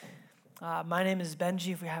My name is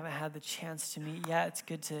Benji. If we haven't had the chance to meet yet, it's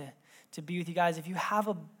good to be with you guys. If you have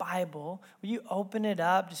a Bible, will you open it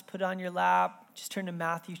up, just put it on your lap, just turn to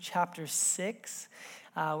Matthew chapter 6.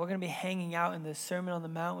 We're going to be hanging out in the Sermon on the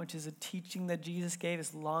Mount, which is a teaching that Jesus gave,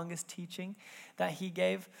 his longest teaching that he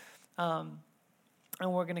gave. And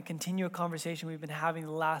we're going to continue a conversation we've been having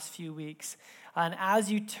the last few weeks. And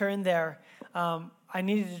as you turn there, I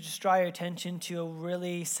needed to just draw your attention to a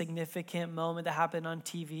really significant moment that happened on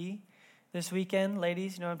TV this weekend.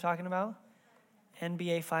 Ladies, you know what I'm talking about?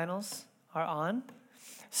 NBA Finals are on.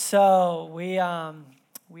 So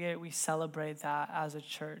we celebrate that as a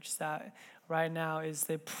church, that right now is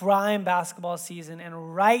the prime basketball season,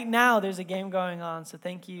 and right now there's a game going on. So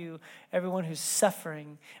thank you, everyone who's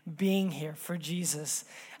suffering, being here for Jesus.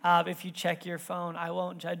 If you check your phone, I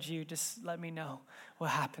won't judge you. Just let me know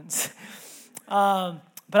what happens.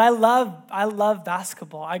 But I love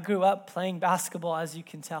basketball. I grew up playing basketball, as you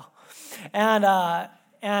can tell, and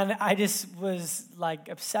I just was like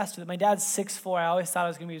obsessed with it. My dad's 6'4". I always thought I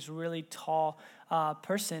was going to be this really tall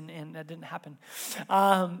person, and that didn't happen.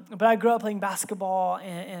 But I grew up playing basketball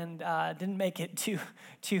and didn't make it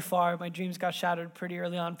too far. My dreams got shattered pretty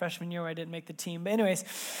early on freshman year where I didn't make the team. But anyways,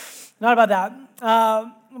 not about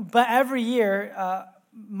that. But every year,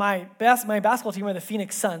 my basketball team are the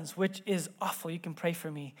Phoenix Suns, which is awful. You can pray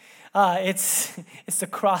for me. It's the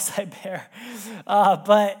cross I bear.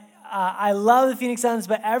 But I love the Phoenix Suns,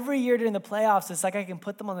 but every year during the playoffs, it's like I can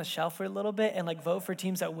put them on the shelf for a little bit and like vote for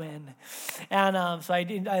teams that win. And so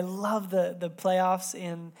I love the playoffs.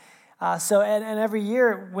 And every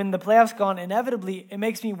year when the playoffs go on, inevitably, it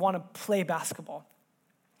makes me want to play basketball.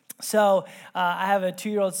 So I have a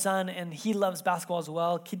 2-year-old son, and he loves basketball as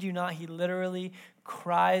well. Kid you not, he literally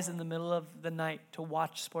cries in the middle of the night to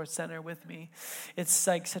watch SportsCenter with me. It's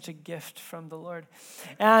like such a gift from the Lord.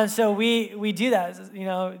 And so we do that. You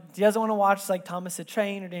know, he doesn't want to watch like Thomas the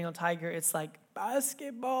Train or Daniel Tiger. It's like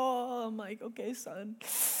basketball. I'm like, okay, son.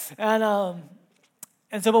 And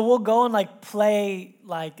so, but we'll go and like play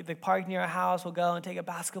like the park near our house. We'll go and take a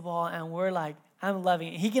basketball, and we're like, I'm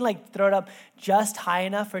loving it. He can like throw it up just high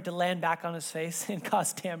enough for it to land back on his face and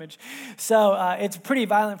cause damage. So it's pretty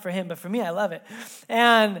violent for him, but for me, I love it.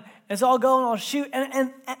 And so I'll go and I'll shoot.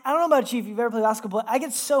 And I don't know about you if you've ever played basketball. I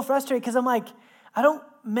get so frustrated because I'm like, I don't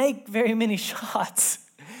make very many shots,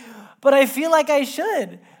 but I feel like I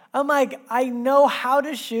should. I'm like, I know how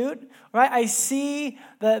to shoot, right? I see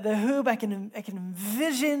the hoop. I can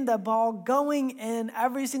envision the ball going in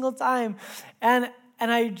every single time.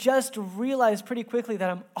 And I just realized pretty quickly that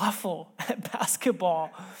I'm awful at basketball.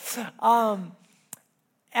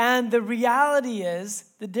 And the reality is,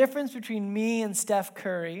 the difference between me and Steph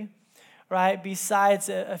Curry, right, besides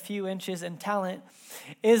a few inches in talent,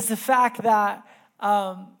 is the fact that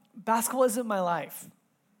basketball isn't my life.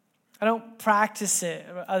 I don't practice it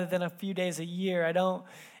other than a few days a year. I don't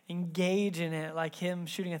engage in it like him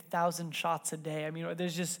shooting 1,000 shots a day. I mean,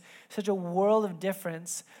 there's just such a world of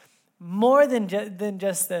difference. More than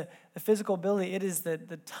just the physical ability, it is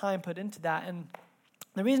the time put into that. And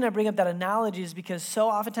the reason I bring up that analogy is because so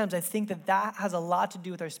oftentimes I think that has a lot to do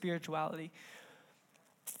with our spirituality.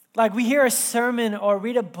 Like we hear a sermon or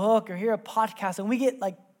read a book or hear a podcast and we get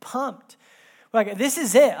like pumped. We're like, this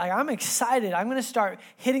is it. Like I'm excited. I'm going to start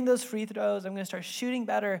hitting those free throws. I'm going to start shooting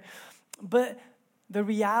better. But the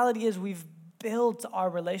reality is we've built our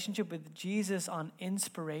relationship with Jesus on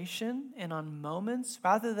inspiration and on moments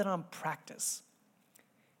rather than on practice.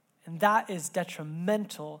 And that is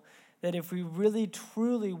detrimental, that if we really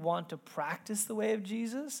truly want to practice the way of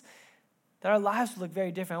Jesus, that our lives will look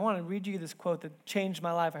very different. I want to read you this quote that changed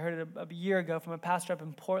my life. I heard it a year ago from a pastor up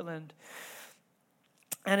in Portland.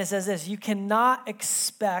 And it says this: you cannot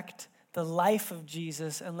expect the life of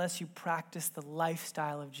Jesus unless you practice the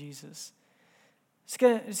lifestyle of Jesus.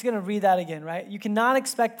 Just gonna read that again, right? You cannot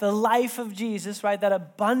expect the life of Jesus, right? That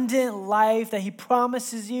abundant life that he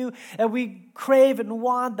promises you, that we crave and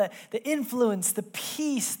want, the influence, the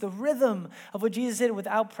peace, the rhythm of what Jesus did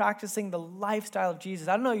without practicing the lifestyle of Jesus.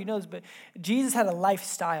 I don't know if you know this, but Jesus had a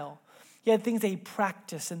lifestyle. He had things that he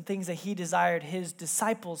practiced and things that he desired his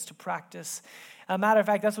disciples to practice. As a matter of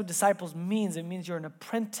fact, that's what disciples means. It means you're an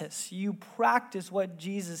apprentice. You practice what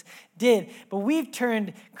Jesus did. But we've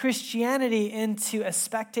turned Christianity into a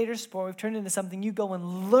spectator sport. We've turned it into something you go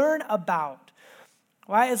and learn about.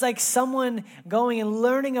 Right? It's like someone going and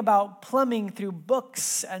learning about plumbing through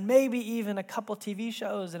books and maybe even a couple TV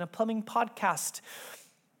shows and a plumbing podcast.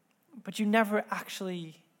 But you never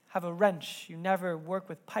actually have a wrench. You never work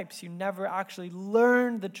with pipes. You never actually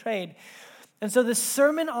learn the trade. And so the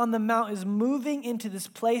Sermon on the Mount is moving into this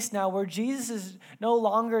place now where Jesus is no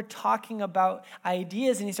longer talking about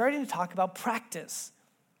ideas and he's starting to talk about practice.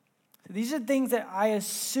 So these are things that I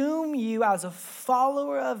assume you as a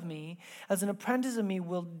follower of me, as an apprentice of me,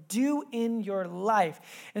 will do in your life.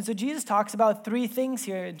 And so Jesus talks about three things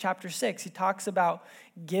here in chapter 6. He talks about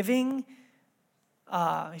giving,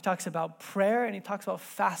 he talks about prayer, and he talks about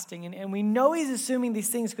fasting. And we know he's assuming these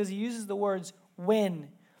things because he uses the words when.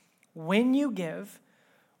 When you give,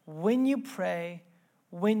 when you pray,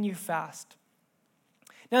 when you fast.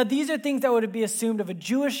 Now, these are things that would be assumed of a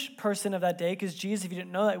Jewish person of that day, because Jesus, if you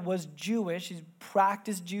didn't know that, was Jewish. He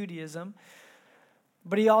practiced Judaism.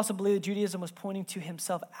 But he also believed that Judaism was pointing to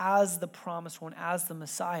himself as the promised one, as the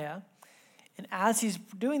Messiah. And as he's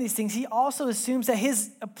doing these things, he also assumes that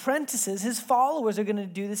his apprentices, his followers, are going to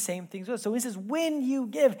do the same things. So he says, when you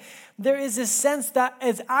give, there is this sense that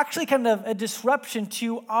it's actually kind of a disruption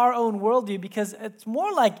to our own worldview, because it's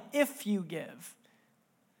more like if you give,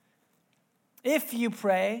 if you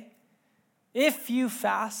pray, if you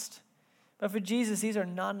fast. But for Jesus, these are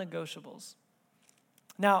non-negotiables.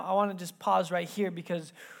 Now, I want to just pause right here,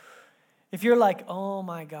 because if you're like, oh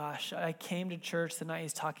my gosh, I came to church the night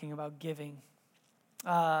he's talking about giving.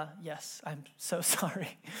 Yes, I'm so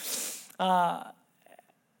sorry. And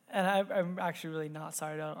I'm actually really not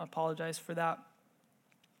sorry. I apologize for that.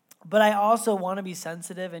 But I also want to be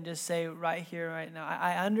sensitive and just say right here, right now,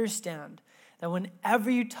 I understand that whenever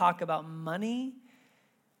you talk about money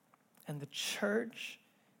and the church,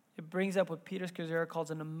 it brings up what Peter Scazzero calls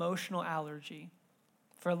an emotional allergy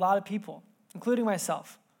for a lot of people, including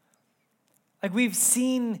myself. Like, we've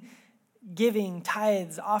seen giving,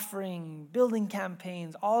 tithes, offering, building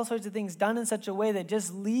campaigns, all sorts of things done in such a way that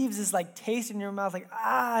just leaves this like taste in your mouth, like,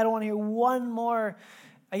 I don't want to hear one more.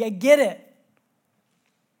 I get it.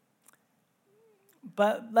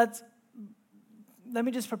 But let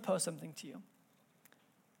me just propose something to you.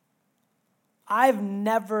 I've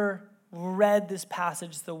never read this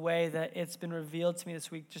passage the way that it's been revealed to me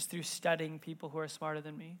this week, just through studying people who are smarter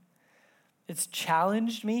than me. It's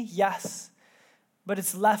challenged me, yes. But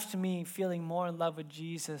it's left me feeling more in love with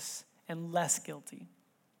Jesus and less guilty.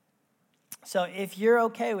 So if you're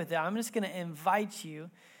okay with it, I'm just going to invite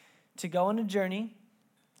you to go on a journey,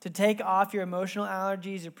 to take off your emotional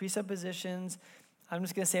allergies, your presuppositions. I'm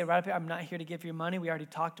just going to say it right up here, I'm not here to give you money. We already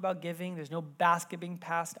talked about giving. There's no basket being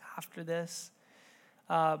passed after this.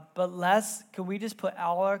 But can we just put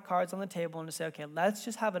all our cards on the table and just say, okay, let's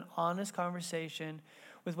just have an honest conversation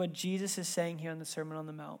with what Jesus is saying here in the Sermon on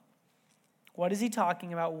the Mount. What is he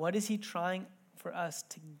talking about? What is he trying for us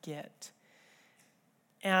to get?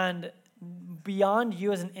 And beyond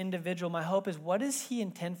you as an individual, my hope is, what does he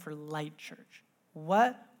intend for Light Church?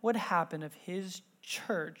 What would happen if his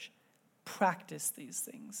church practiced these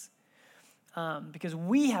things? Because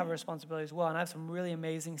we have a responsibility as well, and I have some really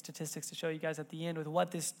amazing statistics to show you guys at the end with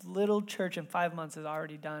what this little church in 5 months has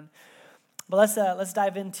already done. But let's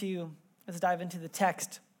dive into the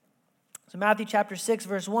text. So Matthew chapter 6,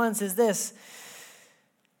 verse 1 says this: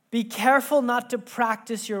 "Be careful not to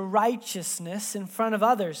practice your righteousness in front of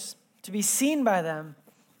others, to be seen by them.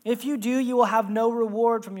 If you do, you will have no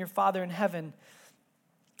reward from your Father in heaven.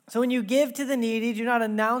 So when you give to the needy, do not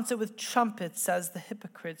announce it with trumpets, as the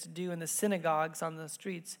hypocrites do in the synagogues on the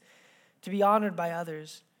streets, to be honored by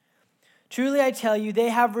others. Truly I tell you, they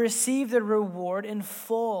have received their reward in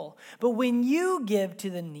full. But when you give to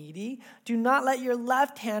the needy, do not let your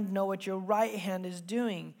left hand know what your right hand is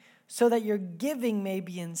doing, so that your giving may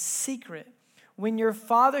be in secret. When your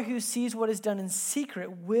Father who sees what is done in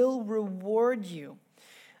secret will reward you."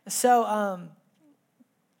 So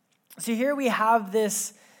here we have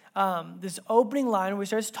this opening line where he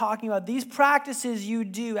starts talking about these practices you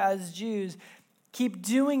do as Jews. Keep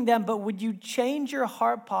doing them, but would you change your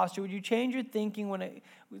heart posture? Would you change your thinking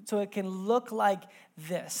so it can look like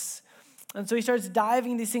this? And so he starts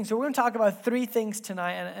diving into these things. So we're going to talk about three things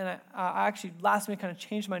tonight. And I actually last minute kind of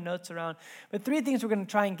changed my notes around. But three things we're going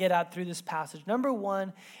to try and get at through this passage. Number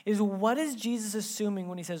one is, what is Jesus assuming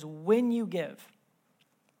when he says, when you give?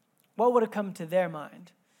 What would have come to their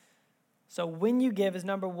mind? So when you give is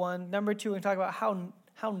number one. Number two, we're going to talk about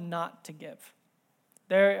how not to give.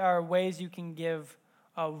 There are ways you can give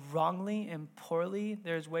wrongly and poorly.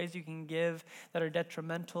 There's ways you can give that are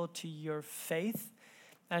detrimental to your faith.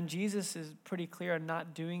 And Jesus is pretty clear on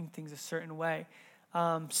not doing things a certain way.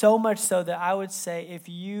 So much so that I would say if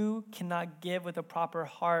you cannot give with a proper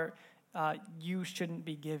heart, you shouldn't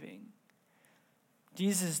be giving.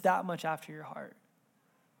 Jesus is that much after your heart.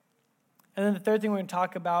 And then the third thing we're going to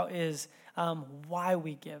talk about is why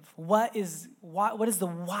we give. What is the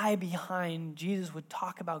why behind Jesus would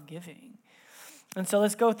talk about giving? And so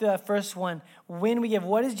let's go through that first one. When we give,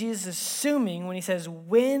 what is Jesus assuming when he says,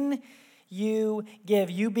 when you give,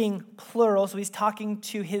 you being plural, so he's talking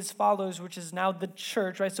to his followers, which is now the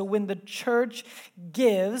church, right? So when the church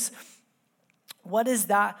gives, what does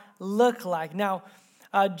that look like? Now,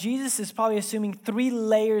 Jesus is probably assuming 3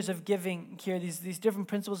 layers of giving here, these different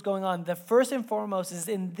principles going on. The first and foremost is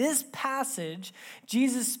in this passage,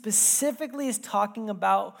 Jesus specifically is talking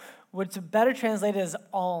about what's better translated as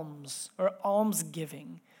alms or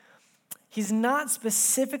almsgiving. He's not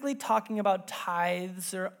specifically talking about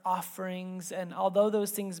tithes or offerings, and although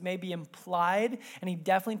those things may be implied, and he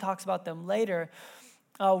definitely talks about them later,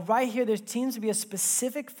 right here there seems to be a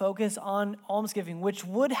specific focus on almsgiving, which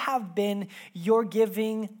would have been your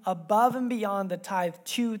giving above and beyond the tithe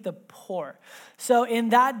to the poor. So in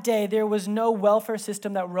that day, there was no welfare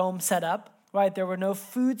system that Rome set up. Right, there were no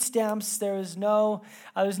food stamps. There was no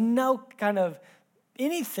kind of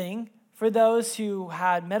anything for those who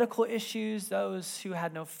had medical issues, those who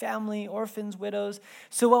had no family, orphans, widows.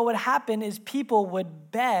 So what would happen is people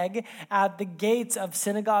would beg at the gates of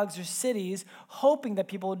synagogues or cities, hoping that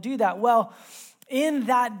people would do that. Well, in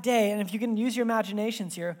that day, and if you can use your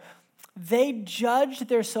imaginations here, they judged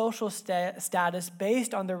their social status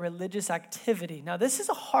based on their religious activity. Now, this is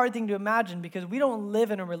a hard thing to imagine because we don't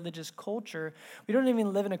live in a religious culture. We don't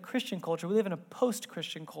even live in a Christian culture. We live in a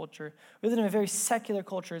post-Christian culture. We live in a very secular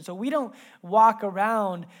culture. And so we don't walk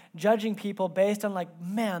around judging people based on like,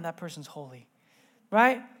 man, that person's holy,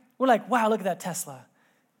 right? We're like, wow, look at that Tesla.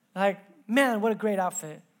 Like, man, what a great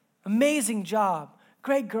outfit. Amazing job.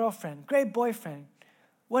 Great girlfriend. Great boyfriend.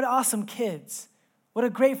 What awesome kids. What a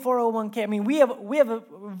great 401k. I mean, we have a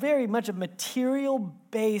very much a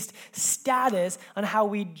material-based status on how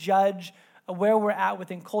we judge where we're at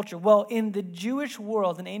within culture. Well, in the Jewish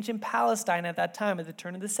world, in ancient Palestine at that time, at the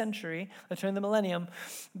turn of the century, the turn of the millennium,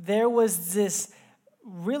 there was this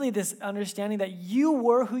understanding that you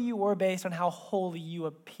were who you were based on how holy you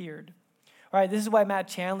appeared. All right, this is why Matt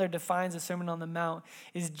Chandler defines the Sermon on the Mount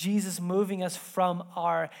is Jesus moving us from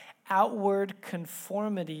our outward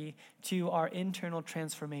conformity to our internal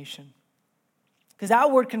transformation. Because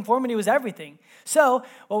outward conformity was everything. So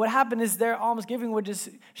what would happen is their almsgiving would just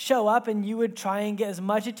show up and you would try and get as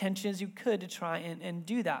much attention as you could to try and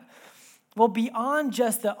do that. Well, beyond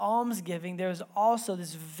just the almsgiving, there's also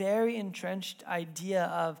this very entrenched idea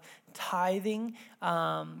of tithing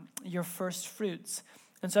your first fruits.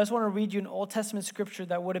 And so I just want to read you an Old Testament scripture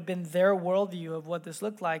that would have been their worldview of what this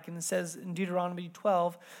looked like. And it says in Deuteronomy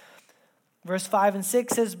 12, verse 5 and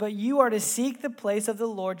 6 says, "But you are to seek the place of the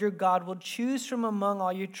Lord your God will choose from among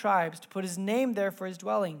all your tribes to put his name there for his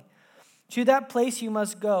dwelling. To that place you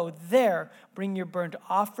must go. There bring your burnt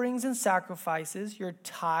offerings and sacrifices, your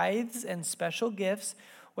tithes and special gifts,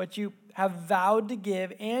 what you have vowed to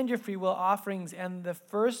give, and your freewill offerings, and the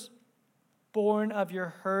firstborn of your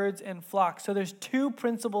herds and flocks." So there's 2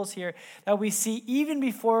 principles here that we see even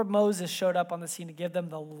before Moses showed up on the scene to give them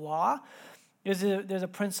the law. There's a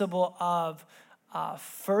principle of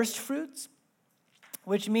first fruits,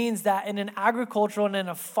 which means that in an agricultural and in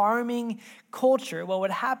a farming culture, what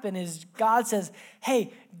would happen is God says,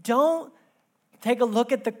 hey, don't take a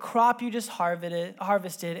look at the crop you just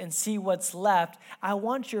harvested and see what's left. I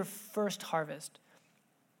want your first harvest.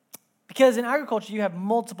 Because in agriculture, you have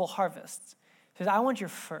multiple harvests. He says, I want your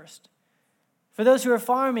first. For those who are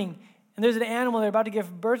farming, and there's an animal, they're about to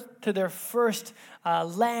give birth to their first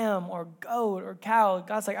lamb or goat or cow.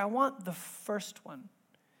 God's like, I want the first one.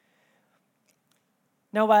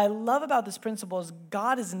 Now, what I love about this principle is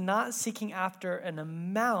God is not seeking after an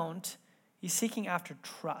amount. He's seeking after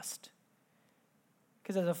trust.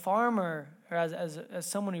 Because as a farmer or as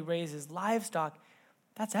someone who raises livestock,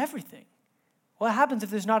 that's everything. What happens if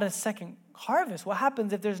there's not a second harvest? What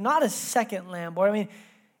happens if there's not a second lamb? Or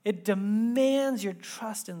it demands your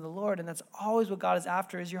trust in the Lord, and that's always what God is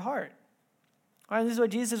after is your heart. All right, this is what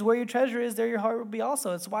Jesus says, where your treasure is, there your heart will be also.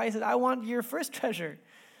 That's why he said, I want your first treasure.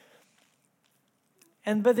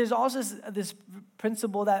 But there's also this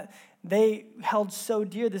principle that they held so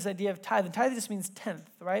dear, this idea of tithe. And tithe just means tenth,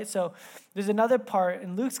 right? So there's another part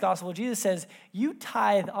in Luke's gospel. Jesus says, you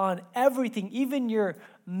tithe on everything, even your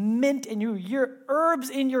mint and your herbs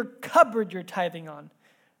in your cupboard you're tithing on,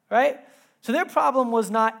 right? So their problem was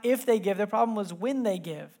not if they give, their problem was when they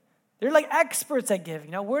give. They're like experts at giving.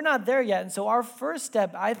 Now, we're not there yet. And so our first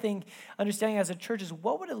step, I think, understanding as a church is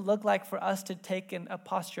what would it look like for us to take a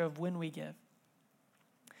posture of when we give?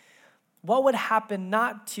 What would happen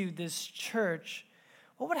not to this church?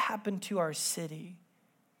 What would happen to our city?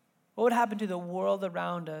 What would happen to the world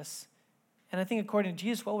around us? And I think according to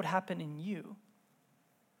Jesus, what would happen in you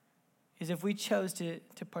is if we chose to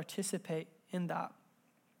participate in that.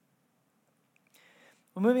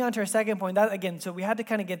 We're moving on to our second point. That again, so we had to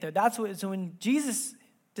kind of get there. So when Jesus'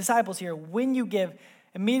 disciples here, when you give,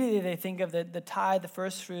 immediately they think of the tithe, the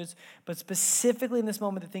first fruits, but specifically in this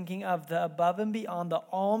moment, they're thinking of the above and beyond, the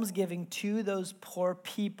alms giving to those poor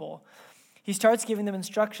people. He starts giving them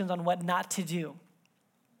instructions on what not to do.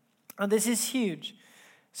 And this is huge.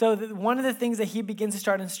 So one of the things that he begins to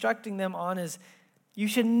start instructing them on is, you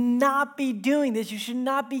should not be doing this. You should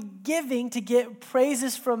not be giving to get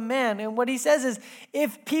praises from man. And what he says is,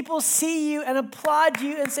 if people see you and applaud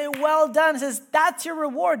you and say, well done, he says, that's your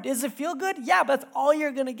reward. Does it feel good? Yeah, but that's all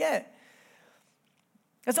you're going to get.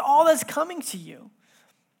 That's all that's coming to you.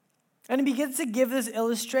 And he begins to give this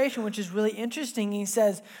illustration, which is really interesting. He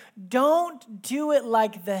says, don't do it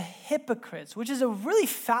like the hypocrites, which is a really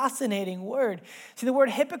fascinating word. See, the word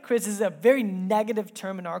hypocrites is a very negative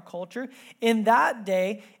term in our culture. In that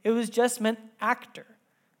day, it was just meant actor.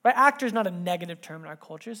 Right? Actor is not a negative term in our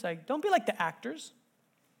culture. It's like, don't be like the actors.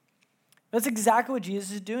 That's exactly what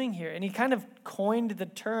Jesus is doing here. And he kind of coined the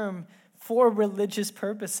term for religious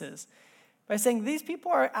purposes by saying these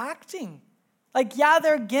people are acting. Like, yeah,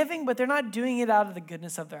 they're giving, but they're not doing it out of the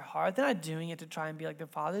goodness of their heart. They're not doing it to try and be like their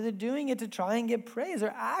Father. They're doing it to try and get praise.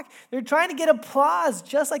 They're trying to get applause,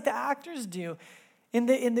 just like the actors do in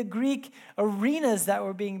the Greek arenas that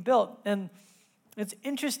were being built. And it's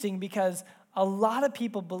interesting because a lot of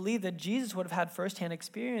people believe that Jesus would have had firsthand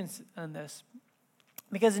experience on this.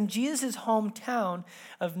 Because in Jesus' hometown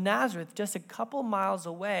of Nazareth, just a couple miles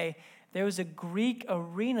away, there was a Greek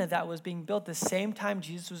arena that was being built the same time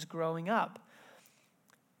Jesus was growing up.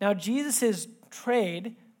 Now, Jesus'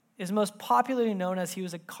 trade is most popularly known as he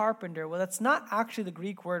was a carpenter. Well, that's not actually the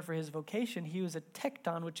Greek word for his vocation. He was a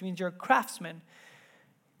tekton, which means you're a craftsman.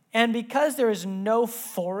 And because there is no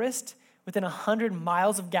forest within 100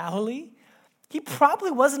 miles of Galilee, he probably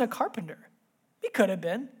wasn't a carpenter. He could have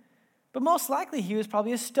been. But most likely, he was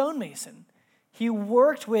probably a stonemason. He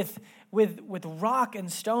worked with rock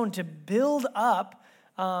and stone to build up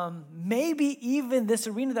maybe even this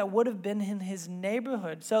arena that would have been in his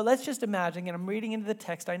neighborhood. So let's just imagine, and I'm reading into the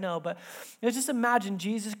text, I know, but let's just imagine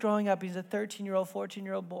Jesus growing up. He's a 13-year-old,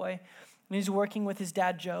 14-year-old boy, and he's working with his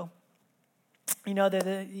dad, Joe.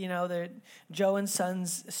 They're Joe and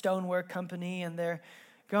Sons Stonework Company, and they're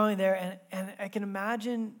going there. And I can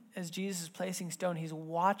imagine as Jesus is placing stone, he's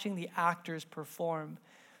watching the actors perform.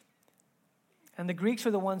 And the Greeks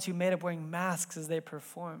were the ones who made up wearing masks as they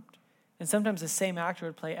performed. And sometimes the same actor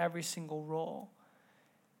would play every single role.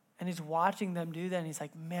 And he's watching them do that, and he's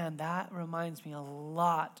like, man, that reminds me a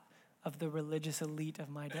lot of the religious elite of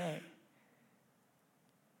my day.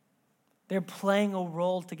 They're playing a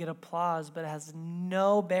role to get applause, but it has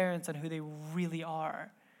no bearance on who they really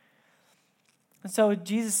are. And so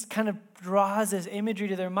Jesus kind of draws this imagery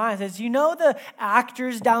to their minds. Says, you know the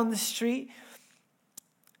actors down the street?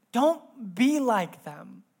 Don't be like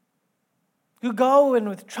them, who go in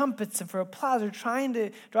with trumpets and for applause, are trying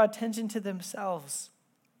to draw attention to themselves.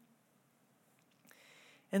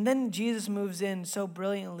 And then Jesus moves in so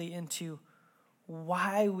brilliantly into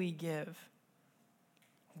why we give.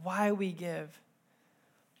 Why we give.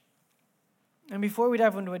 And before we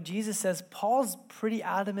dive into what Jesus says, Paul's pretty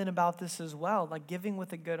adamant about this as well, like giving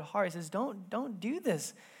with a good heart. He says, don't do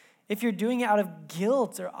this if you're doing it out of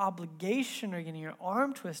guilt or obligation or getting your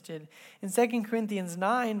arm twisted. In 2 Corinthians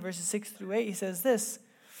 9, verses 6 through 8, he says this,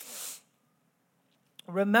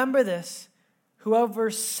 remember this, whoever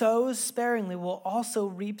sows sparingly will also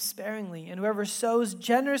reap sparingly, and whoever sows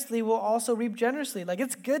generously will also reap generously. Like,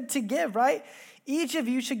 it's good to give, right? Each of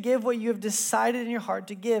you should give what you have decided in your heart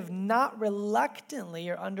to give, not reluctantly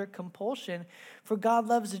or under compulsion, for God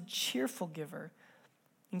loves a cheerful giver.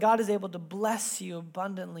 And God is able to bless you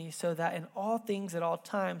abundantly so that in all things at all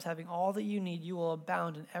times, having all that you need, you will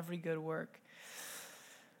abound in every good work.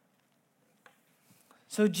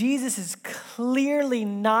 So Jesus is clearly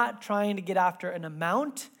not trying to get after an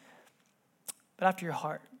amount, but after your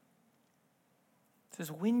heart. It says,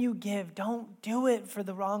 when you give, don't do it for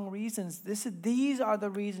the wrong reasons. These are the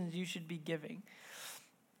reasons you should be giving.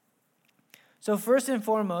 So first and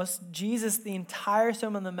foremost, Jesus, the entire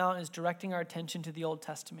Sermon on the Mount, is directing our attention to the Old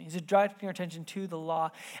Testament. He's directing our attention to the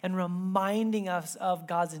law and reminding us of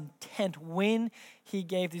God's intent when he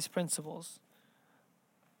gave these principles.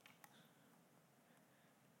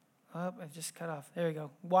 Oh, I just cut off. There we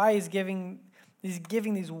go. Why he's giving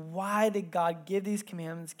these. Why did God give these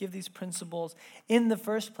commandments, give these principles in the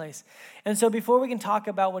first place? And so before we can talk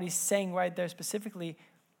about what he's saying right there specifically,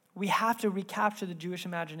 we have to recapture the Jewish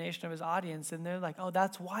imagination of his audience. And they're like, oh,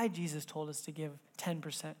 that's why Jesus told us to give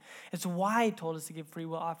 10%. It's why he told us to give free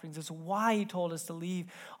will offerings. It's why he told us to leave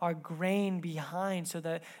our grain behind so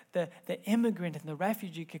that the immigrant and the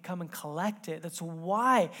refugee could come and collect it. That's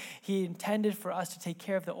why he intended for us to take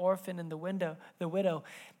care of the orphan and the widow.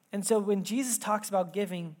 And so when Jesus talks about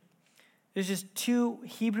giving, there's just two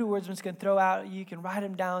Hebrew words I'm just going to throw out. You can write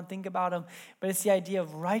them down, think about them. But it's the idea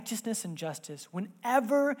of righteousness and justice.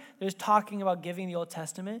 Whenever there's talking about giving in the Old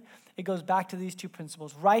Testament, it goes back to these two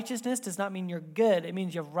principles. Righteousness does not mean you're good. It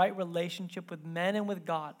means you have right relationship with men and with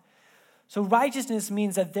God. So righteousness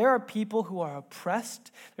means that there are people who are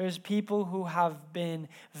oppressed. There's people who have been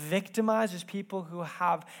victimized. There's people who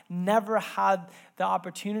have never had the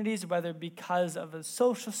opportunities, whether because of a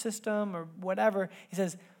social system or whatever. He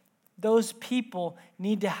says, those people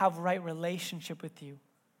need to have right relationship with you.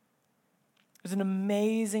 There's an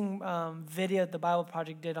amazing video that the Bible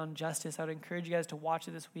Project did on justice. I would encourage you guys to watch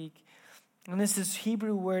it this week. And this is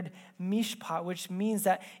Hebrew word mishpat, which means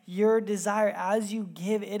that your desire as you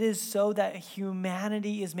give, it is so that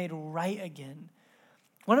humanity is made right again.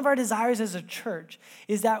 One of our desires as a church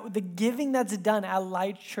is that the giving that's done at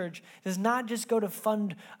Light Church does not just go to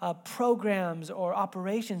fund programs or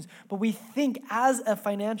operations, but we think as a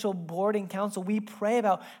financial board and council, we pray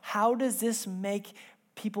about how does this make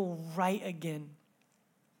people right again,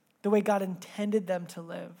 the way God intended them to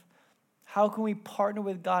live. How can we partner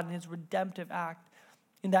with God in his redemptive act,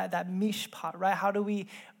 in that mishpat, right? How do we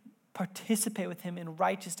participate with him in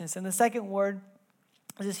righteousness? And the second word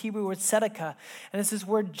is this Hebrew word tzedakah, and it's this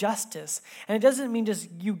word justice. And it doesn't mean just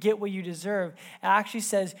you get what you deserve. It actually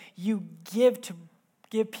says you give to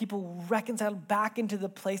give people reconciled back into the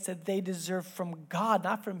place that they deserve from God,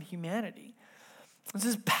 not from humanity.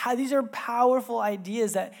 These are powerful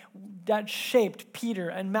ideas that shaped Peter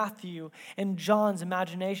and Matthew and John's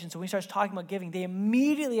imagination. So when he starts talking about giving, they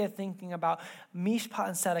immediately are thinking about mishpat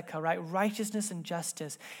and tzedakah, right? Righteousness and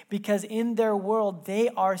justice. Because in their world, they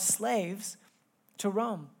are slaves to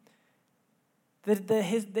Rome. The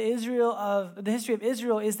history of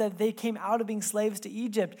Israel is that they came out of being slaves to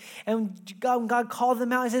Egypt. And when God called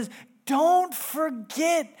them out, he says, don't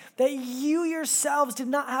forget that you yourselves did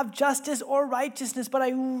not have justice or righteousness, but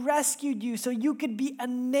I rescued you so you could be a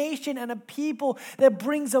nation and a people that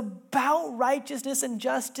brings about righteousness and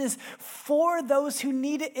justice for those who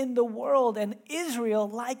need it in the world. And Israel,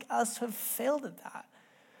 like us, have failed at that.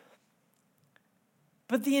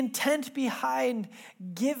 But the intent behind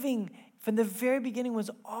giving from the very beginning was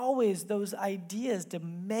always those ideas to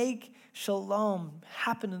make shalom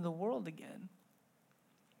happen in the world again.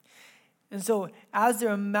 And so as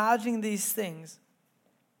they're imagining these things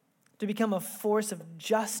to become a force of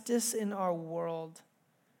justice in our world,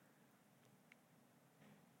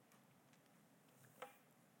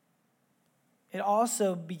 it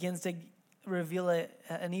also begins to reveal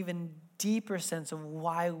an even deeper sense of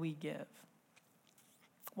why we give.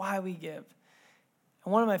 Why we give.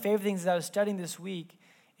 And one of my favorite things that I was studying this week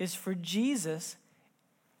is for Jesus,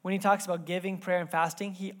 when he talks about giving, prayer, and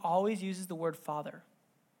fasting, he always uses the word Father.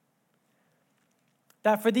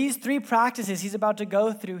 That for these three practices he's about to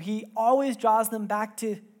go through, he always draws them back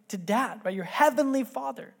to Dad, right? Your heavenly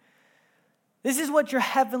Father. This is what your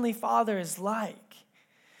heavenly Father is like.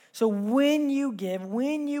 So when you give,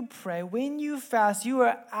 when you pray, when you fast, you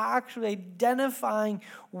are actually identifying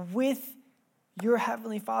with your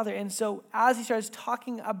heavenly Father. And so as he starts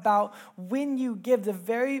talking about when you give,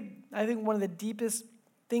 I think one of the deepest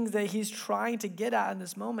things that he's trying to get at in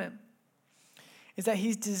this moment is that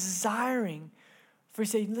he's desiring for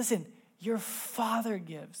saying, listen, your Father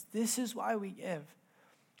gives. This is why we give.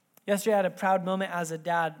 Yesterday I had a proud moment as a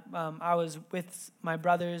dad. I was with my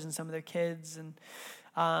brothers and some of their kids, and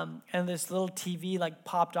this little TV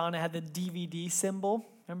popped on. It had the DVD symbol.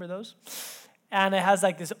 Remember those? And it has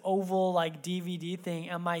this oval DVD thing.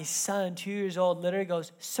 And my son, 2 years old, literally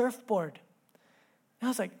goes, surfboard. And I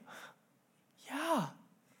was like, yeah,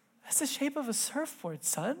 that's the shape of a surfboard,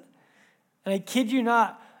 son. And I kid you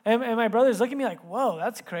not. And my brothers look at me like, whoa,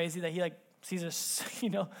 that's crazy that he sees us,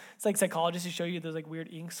 it's like psychologists who show you those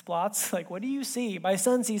weird ink spots. What do you see? My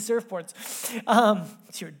son sees surfboards.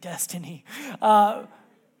 It's your destiny. And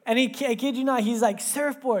I kid you not, he's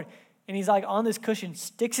surfboard. And he's on this cushion,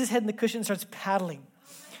 sticks his head in the cushion and starts paddling.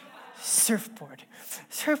 Surfboard.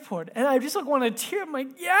 And I just want to tear. I'm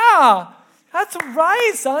like, yeah, that's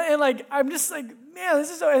right, son. And I'm just man, this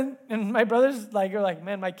is so. And my brothers are like,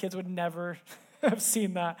 man, my kids would never have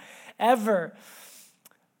seen that ever.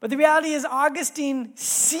 But the reality is Augustine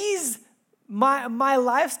sees my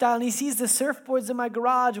lifestyle, and he sees the surfboards in my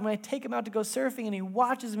garage, and when I take him out to go surfing, and he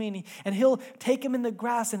watches me, and he'll take him in the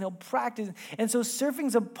grass, and he'll practice. And so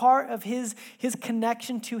surfing's a part of his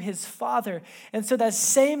connection to his father. And so that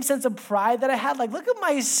same sense of pride that I had, like, look at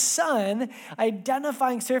my son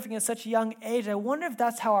identifying surfing at such a young age. I wonder if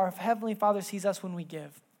that's how our Heavenly Father sees us when we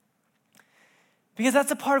give. Because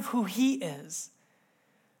that's a part of who he is.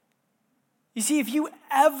 You see, if you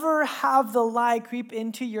ever have the lie creep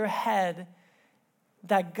into your head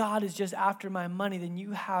that God is just after my money, then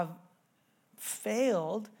you have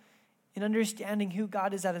failed in understanding who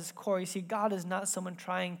God is at his core. You see, God is not someone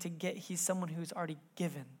trying to get, he's someone who's already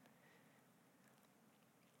given.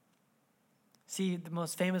 See, the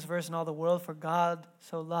most famous verse in all the world, for God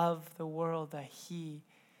so loved the world that he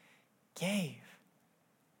gave.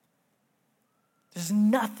 There's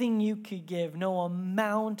nothing you could give, no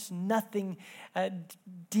amount, nothing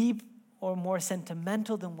deep or more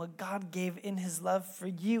sentimental than what God gave in his love for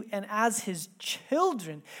you. And as his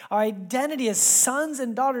children, our identity as sons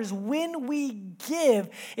and daughters, when we give,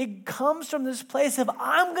 it comes from this place of,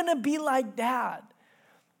 I'm going to be like dad.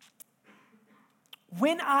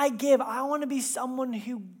 When I give, I want to be someone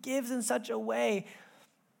who gives in such a way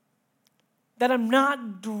that I'm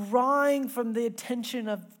not drawing from the attention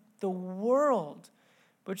of the world.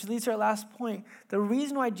 Which leads to our last point. The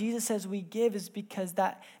reason why Jesus says we give is because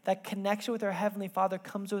that connection with our Heavenly Father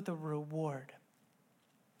comes with a reward.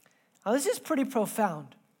 Now, this is pretty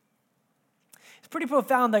profound. It's pretty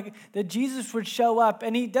profound that Jesus would show up,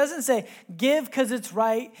 and he doesn't say, give because it's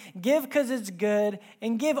right, give because it's good,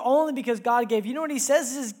 and give only because God gave. You know what he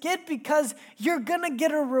says? He says, give because you're going to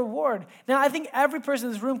get a reward. Now, I think every person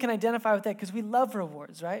in this room can identify with that because we love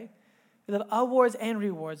rewards, right? We love awards and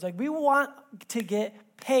rewards. Like, we want to get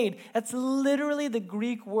paid. That's literally the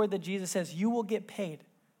Greek word that Jesus says, you will get paid.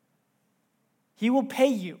 He will pay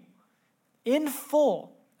you in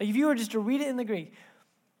full. Like, if you were just to read it in the Greek,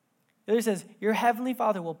 it says, your Heavenly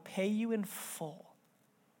Father will pay you in full.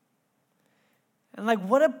 And like,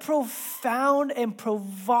 what a profound and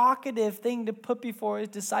provocative thing to put before his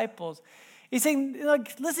disciples. He's saying,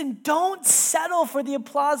 like, listen, don't settle for the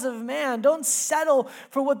applause of man. Don't settle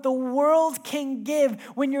for what the world can give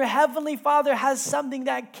when your Heavenly Father has something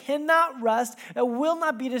that cannot rust, that will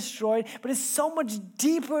not be destroyed, but is so much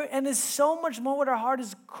deeper and is so much more what our heart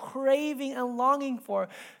is craving and longing for.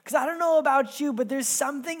 Because I don't know about you, but there's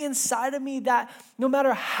something inside of me that no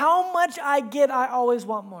matter how much I get, I always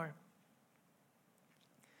want more.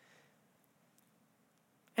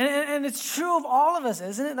 And it's true of all of us,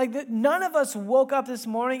 isn't it? Like, none of us woke up this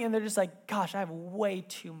morning and they're just like, gosh, I have way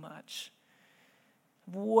too much.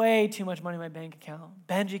 Way too much money in my bank account.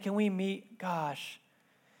 Benji, can we meet? Gosh,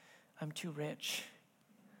 I'm too rich.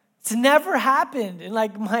 It's never happened in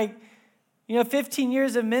like my 15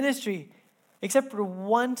 years of ministry, except for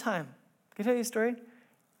one time. Can I tell you a story?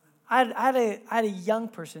 I had a young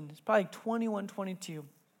person, it's probably 21, 22,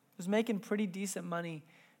 was making pretty decent money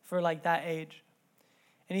for like that age.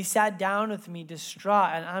 And he sat down with me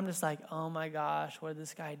distraught, and I'm just like, oh my gosh, what did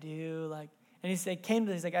this guy do? Like, and he's like,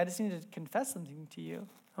 I just need to confess something to you.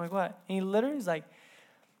 I'm like, what? And he literally is like,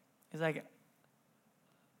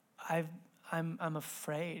 I'm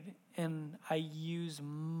afraid, and I use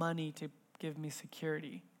money to give me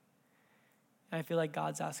security. And I feel like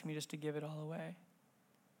God's asking me just to give it all away.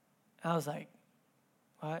 And I was like,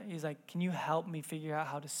 what? He's like, can you help me figure out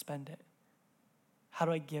how to spend it? How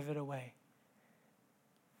do I give it away?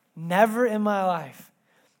 Never in my life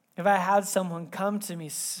have I had someone come to me,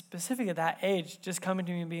 specifically at that age, just coming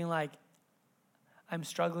to me and being like, I'm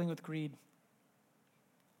struggling with greed.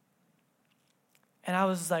 And I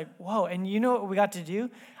was like, whoa. And you know what we got to do?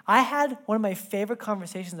 I had one of my favorite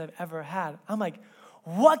conversations I've ever had. I'm like,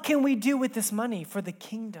 what can we do with this money for the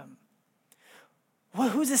kingdom?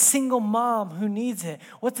 Who's a single mom who needs it?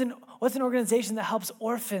 What's an organization that helps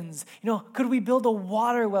orphans? Could we build a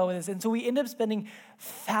water well with this? And so we end up spending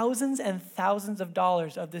thousands and thousands of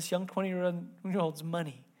dollars of this young 20-year-old's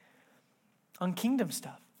money on kingdom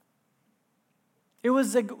stuff. It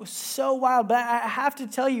was like so wild. But I have to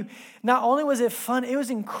tell you, not only was it fun, it was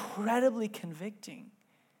incredibly convicting.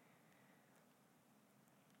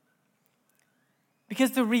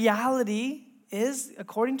 Because the reality is,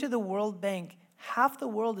 according to the World Bank, half the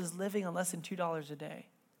world is living on less than $2 a day.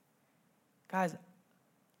 Guys,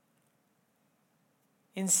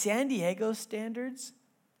 in San Diego standards,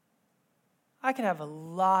 I could have a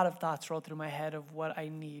lot of thoughts roll through my head of what I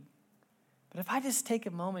need. But if I just take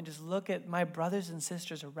a moment, just look at my brothers and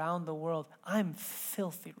sisters around the world, I'm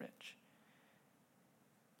filthy rich.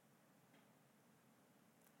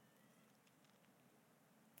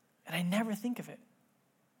 And I never think of it.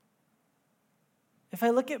 if I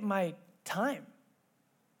look at my time,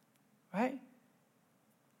 right?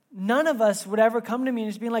 None of us would ever come to me and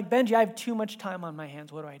just being like, Benji, I have too much time on my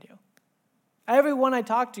hands. What do I do? Everyone I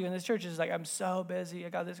talk to in this church is like, I'm so busy. I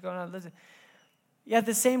got this going on. Listen. Yet at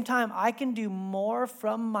the same time, I can do more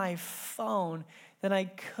from my phone than I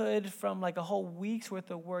could from like a whole week's worth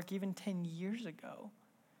of work even 10 years ago.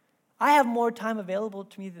 I have more time available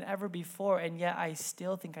to me than ever before, and yet I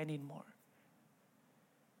still think I need more.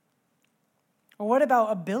 Or what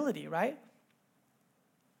about ability, right?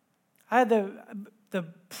 I had the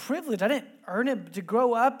privilege, I didn't earn it, to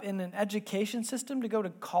grow up in an education system, to go to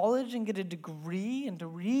college and get a degree and to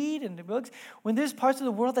read and to books. When there's parts of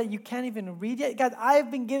the world that you can't even read yet, guys, I've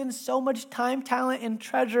been given so much time, talent, and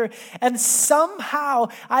treasure, and somehow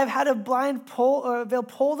I've had a blind veil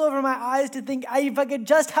pulled over my eyes to think if I could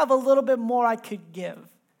just have a little bit more, I could give.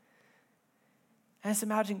 And just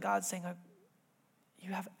imagine God saying,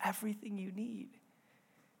 you have everything you need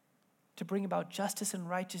to bring about justice and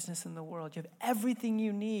righteousness in the world. You have everything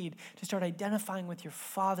you need to start identifying with your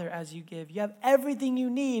Father as you give. You have everything you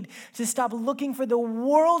need to stop looking for the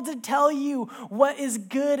world to tell you what is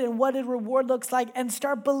good and what a reward looks like, and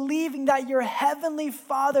start believing that your Heavenly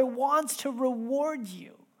Father wants to reward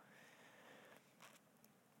you.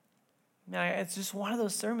 Now, it's just one of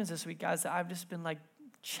those sermons this week, guys, that I've just been like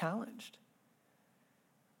challenged.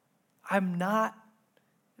 I'm not,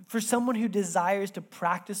 for someone who desires to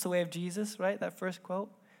practice the way of Jesus, right? That first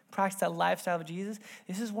quote, practice that lifestyle of Jesus.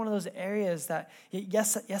 This is one of those areas that,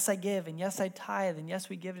 yes, I give, and yes, I tithe, and yes,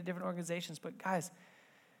 we give to different organizations. But guys,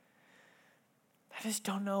 I just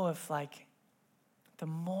don't know if like, the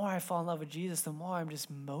more I fall in love with Jesus, the more I'm just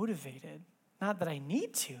motivated. Not that I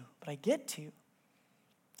need to, but I get to.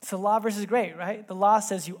 So law versus grace, right? The law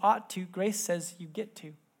says you ought to, grace says you get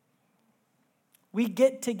to. We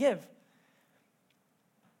get to give.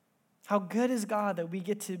 How good is God that we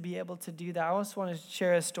get to be able to do that? I also want to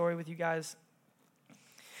share a story with you guys.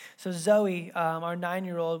 So Zoe, our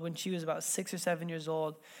 9-year-old, when she was about 6 or 7 years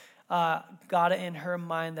old, got it in her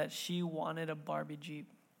mind that she wanted a Barbie Jeep.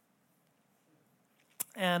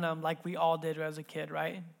 And like we all did as a kid,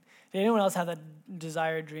 right? Did anyone else have that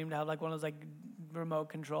desire, dream to have like one of those like remote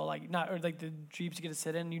control, like not, or like the Jeeps you get to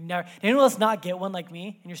sit in? You never, did anyone else not get one like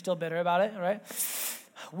me and you're still bitter about it, right?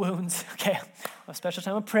 Wounds. Okay. A special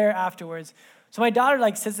time of prayer afterwards. So my daughter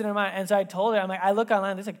like sits in her mind, and so I told her, I'm like, I look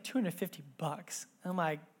online, there's like $250. I'm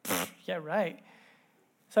like, yeah, right.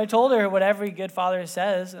 So I told her what every good father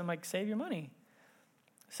says. I'm like, save your money.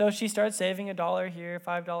 So she starts saving $1 here,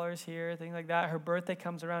 $5 here, things like that. Her birthday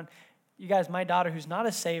comes around. You guys, my daughter, who's not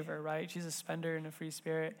a saver, right? She's a spender and a free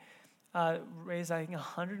spirit, raised, I think,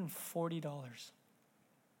 $140.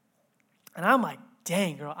 And I'm like,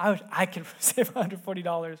 dang, girl, I could save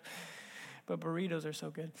 $140, but burritos are so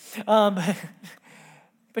good.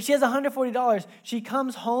 But she has $140. She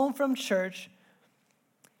comes home from church,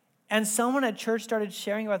 and someone at church started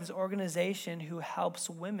sharing about this organization who helps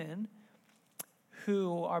women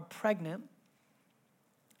who are pregnant,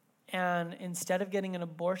 and instead of getting an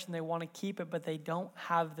abortion, they want to keep it, but they don't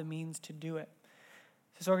have the means to do it.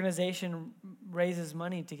 This organization raises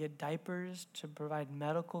money to get diapers, to provide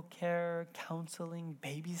medical care, counseling,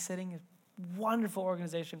 babysitting. A wonderful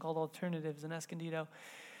organization called Alternatives in Escondido.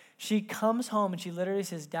 She comes home and she literally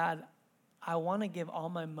says, Dad, I want to give all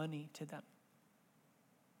my money to them.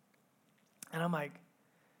 And I'm like,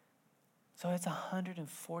 so it's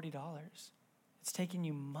 $140. It's taking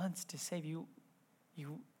you months to save. You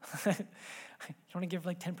want to give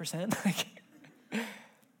like 10%?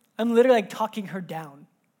 I'm literally like talking her down.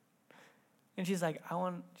 And she's like, I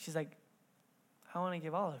want to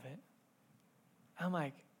give all of it. I'm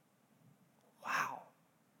like, wow.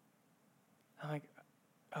 I'm like,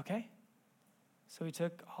 okay. So we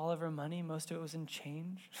took all of her money. Most of it was in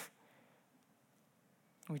change.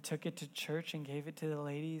 We took it to church and gave it to the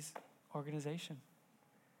ladies' organization.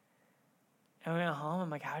 And we went home. I'm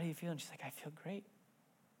like, how do you feel? And she's like, I feel great.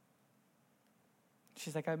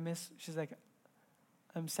 She's like,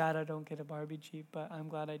 I'm sad I don't get a Barbie Jeep, but I'm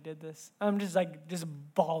glad I did this. I'm just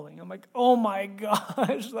bawling. I'm like, oh my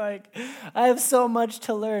gosh, like I have so much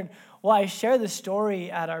to learn. Well, I share the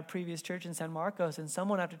story at our previous church in San Marcos, and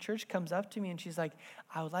someone after church comes up to me and she's like,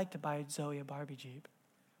 I would like to buy Zoe a Barbie Jeep.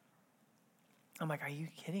 I'm like, are you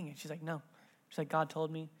kidding? And she's like, no. She's like, God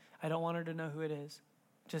told me. I don't want her to know who it is.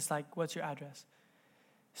 Just like, what's your address?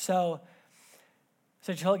 So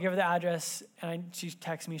she told, give her the address, and she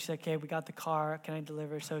texts me. She's like, okay, we got the car. Can I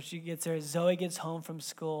deliver? So she gets there. Zoe gets home from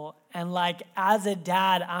school. And like, as a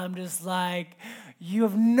dad, I'm just like, you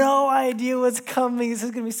have no idea what's coming. This is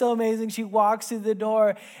going to be so amazing. She walks through the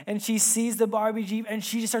door, and she sees the Barbie Jeep, and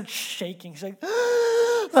she just starts shaking. She's like,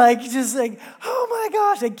 Like, just like, oh my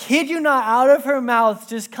gosh, I kid you not, out of her mouth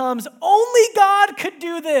just comes, only God could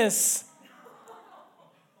do this.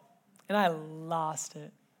 And I lost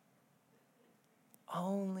it.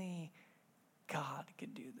 Only God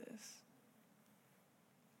could do this.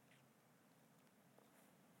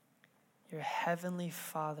 Your heavenly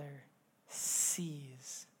Father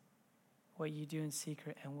sees what you do in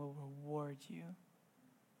secret and will reward you.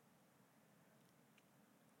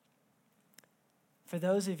 For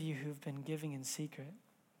those of you who've been giving in secret,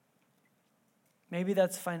 maybe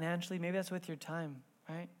that's financially, maybe that's with your time,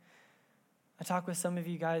 right? I talk with some of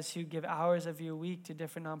you guys who give hours of your week to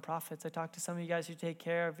different nonprofits. I talk to some of you guys who take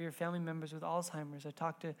care of your family members with Alzheimer's. I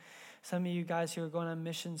talk to some of you guys who are going on a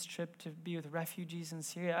missions trip to be with refugees in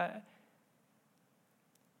Syria.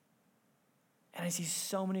 And I see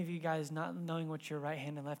so many of you guys not knowing what your right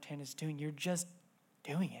hand and left hand is doing. You're just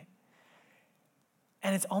doing it.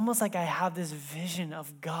 And it's almost like I have this vision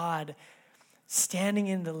of God standing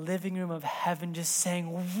in the living room of heaven just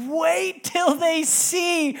saying, wait till they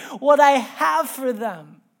see what I have for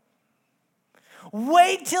them.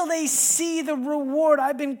 Wait till they see the reward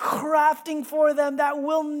I've been crafting for them that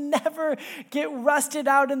will never get rusted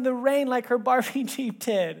out in the rain like her Barbie Jeep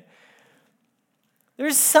did.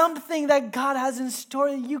 There's something that God has in store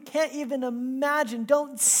that you can't even imagine.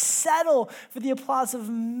 Don't settle for the applause of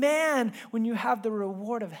man when you have the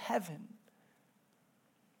reward of heaven.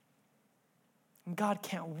 And God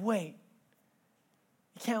can't wait.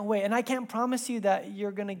 He can't wait. And I can't promise you that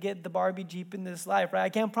you're going to get the Barbie Jeep in this life,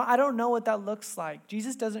 right? I don't know what that looks like.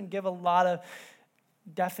 Jesus doesn't give a lot of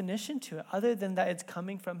definition to it other than that it's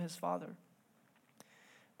coming from his Father.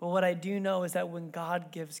 But what I do know is that when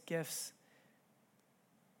God gives gifts,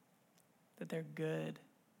 that they're good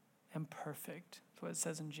and perfect. That's what it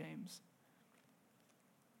says in James.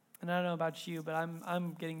 And I don't know about you, but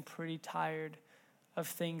I'm getting pretty tired of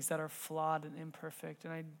things that are flawed and imperfect.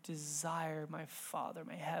 And I desire my Father,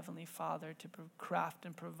 my Heavenly Father, to craft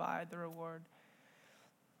and provide the reward.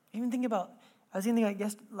 Even think about, I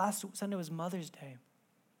guess last Sunday was Mother's Day.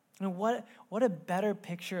 And what a better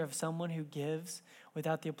picture of someone who gives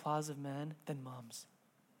without the applause of men than moms.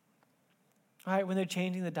 Right, when they're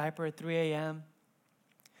changing the diaper at 3 a.m.,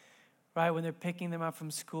 right, when they're picking them up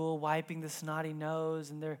from school, wiping the snotty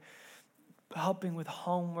nose, and they're helping with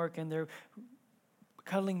homework, and they're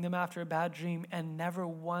cuddling them after a bad dream, and never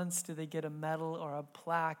once do they get a medal or a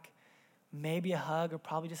plaque, maybe a hug, or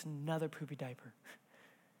probably just another poopy diaper.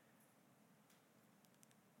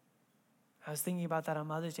 I was thinking about that on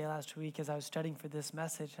Mother's Day last week as I was studying for this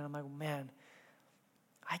message, and I'm like, man,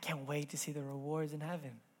 I can't wait to see the rewards in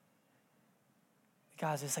heaven.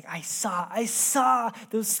 God's just like, I saw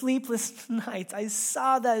those sleepless nights. I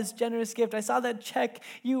saw that generous gift. I saw that check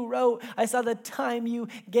you wrote. I saw the time you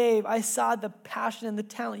gave. I saw the passion and the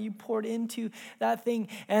talent you poured into that thing.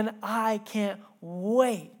 And I can't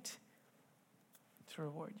wait to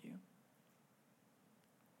reward you.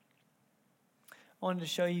 I wanted to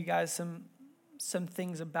show you guys some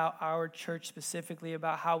things about our church, specifically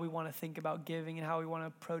about how we want to think about giving and how we want to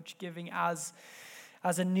approach giving as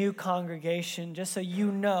a new congregation, just so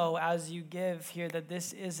you know as you give here that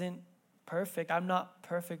this isn't perfect. I'm not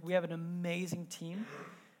perfect. We have an amazing team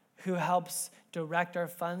who helps direct our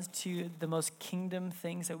funds to the most kingdom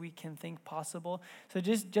things that we can think possible. So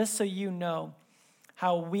just so you know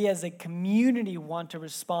how we as a community want to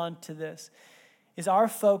respond to this, is our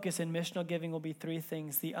focus in missional giving will be three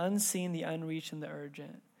things: the unseen, the unreached, and the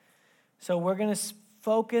urgent. So we're going to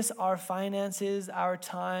focus our finances, our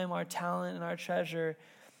time, our talent, and our treasure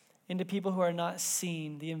into people who are not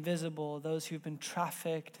seen, the invisible, those who've been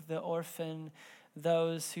trafficked, the orphan,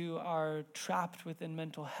 those who are trapped within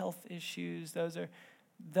mental health issues. Those are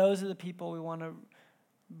the people we want to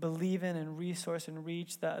believe in and resource and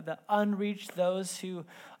reach. The unreached, those who,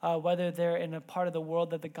 whether they're in a part of the world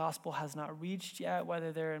that the gospel has not reached yet,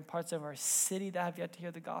 whether they're in parts of our city that have yet to hear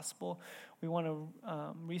the gospel, we want to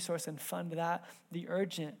resource and fund that. The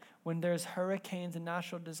urgent, when there's hurricanes and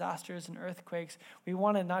natural disasters and earthquakes, we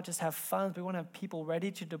want to not just have funds, we want to have people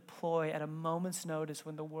ready to deploy at a moment's notice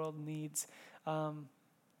when the world needs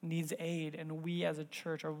aid. And we as a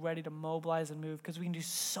church are ready to mobilize and move because we can do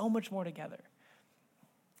so much more together.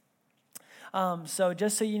 So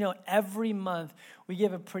just so you know, every month we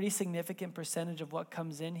give a pretty significant percentage of what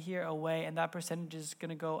comes in here away, and that percentage is going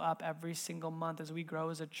to go up every single month as we grow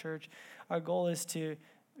as a church. Our goal is to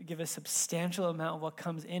give a substantial amount of what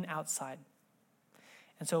comes in outside.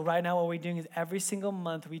 And so right now what we're doing is every single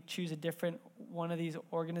month we choose a different one of these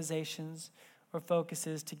organizations or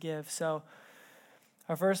focuses to give. So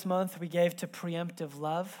Our first month we gave to Preemptive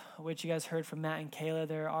Love, which you guys heard from Matt and Kayla.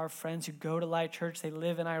 They're our friends who go to Light Church. They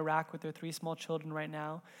live in Iraq with their 3 small children right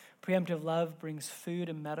now. Preemptive Love brings food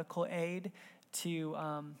and medical aid to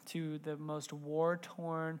the most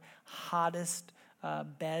war-torn, hottest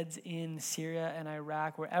beds in Syria and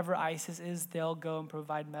Iraq. Wherever ISIS is, they'll go and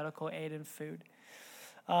provide medical aid and food.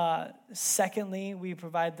 Secondly, we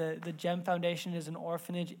provide the GEM Foundation is an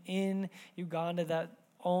orphanage in Uganda that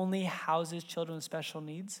only houses children with special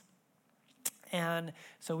needs. And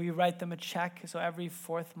so we write them a check. So every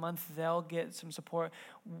 4th month, they'll get some support.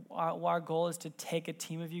 Our goal is to take a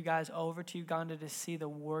team of you guys over to Uganda to see the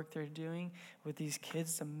work they're doing with these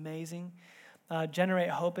kids. It's amazing.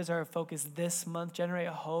 Generate Hope is our focus this month. Generate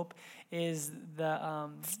Hope is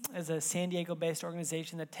a San Diego-based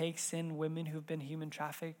organization that takes in women who've been human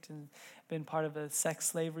trafficked and been part of a sex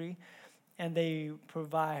slavery. And they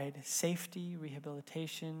provide safety,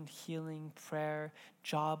 rehabilitation, healing, prayer,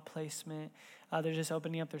 job placement. They're just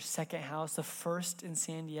opening up their 2nd house, the first in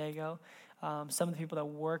San Diego. Some of the people that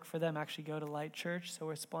work for them actually go to Light Church, so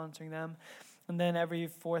we're sponsoring them. And then every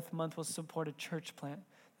 4th month, we'll support a church plant.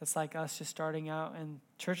 That's like us just starting out. And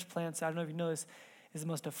church plants, I don't know if you know this, is the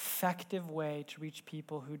most effective way to reach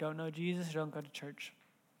people who don't know Jesus or don't go to church.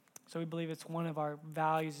 So we believe it's one of our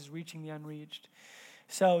values is reaching the unreached.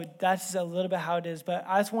 So that's just a little bit how it is. But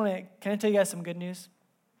I just want to, can I tell you guys some good news?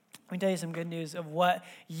 Let me tell you some good news of what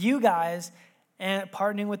you guys and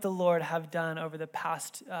partnering with the Lord have done over the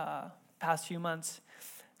past few months.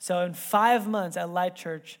 So in 5 months at Light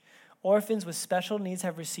Church, orphans with special needs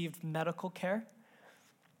have received medical care.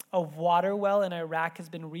 A water well in Iraq has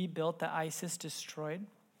been rebuilt that ISIS destroyed.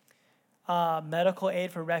 Medical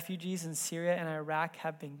aid for refugees in Syria and Iraq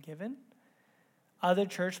have been given. Other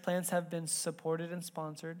church plants have been supported and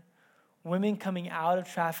sponsored. Women coming out of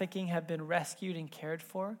trafficking have been rescued and cared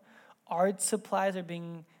for. Art supplies are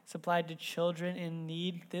being supplied to children in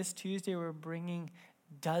need. This Tuesday, we're bringing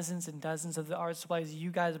dozens and dozens of the art supplies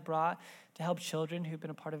you guys brought to help children who've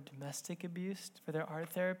been a part of domestic abuse for their art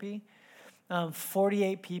therapy.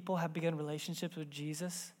 48 people have begun relationships with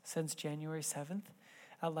Jesus since January 7th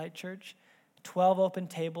at Light Church. 12 open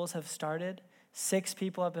tables have started. 6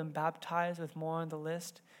 people have been baptized, with more on the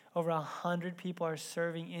list. Over 100 people are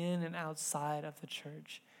serving in and outside of the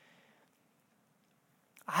church.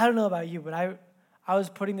 I don't know about you, but I was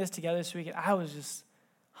putting this together this week, and I was just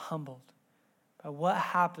humbled by what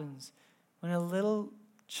happens when a little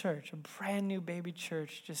church, a brand new baby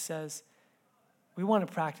church, just says, we want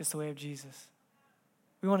to practice the way of Jesus.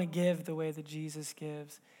 We want to give the way that Jesus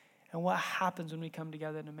gives. And what happens when we come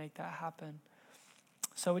together to make that happen?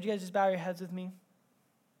 So would you guys just bow your heads with me?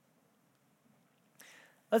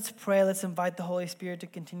 Let's pray. Let's invite the Holy Spirit to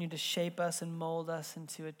continue to shape us and mold us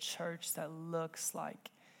into a church that looks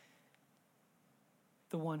like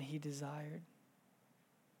the one he desired.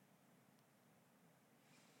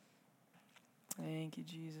 Thank you,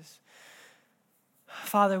 Jesus.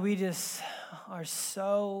 Father, we just are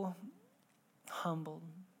so humbled.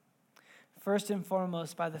 First and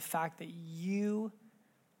foremost, by the fact that you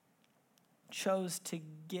chose to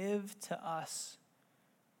give to us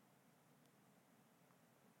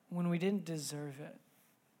when we didn't deserve it.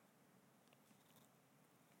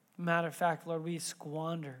 Matter of fact, Lord, we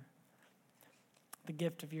squander the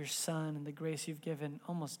gift of your Son and the grace you've given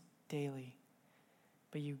almost daily.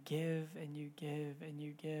 But you give and you give and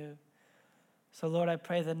you give. So Lord, I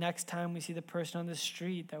pray the next time we see the person on the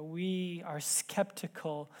street that we are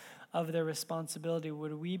skeptical of their responsibility,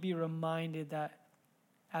 would we be reminded that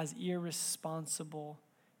as irresponsible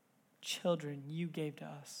children you gave to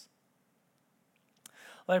us.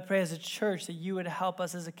 Lord, I pray as a church that you would help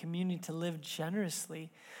us as a community to live generously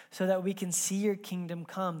so that we can see your kingdom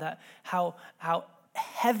come, that how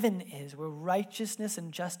heaven is, where righteousness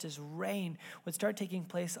and justice reign, would start taking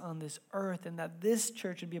place on this earth, and that this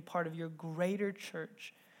church would be a part of your greater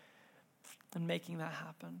church and making that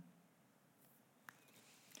happen.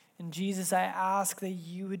 And Jesus, I ask that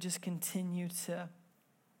you would just continue to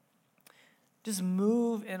just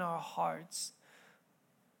move in our hearts.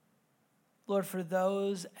 Lord, for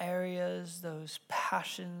those areas, those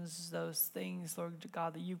passions, those things, Lord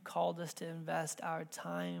God, that you've called us to invest our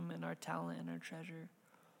time and our talent and our treasure.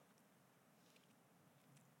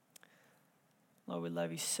 Lord, we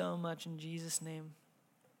love you so much in Jesus' name.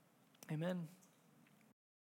 Amen.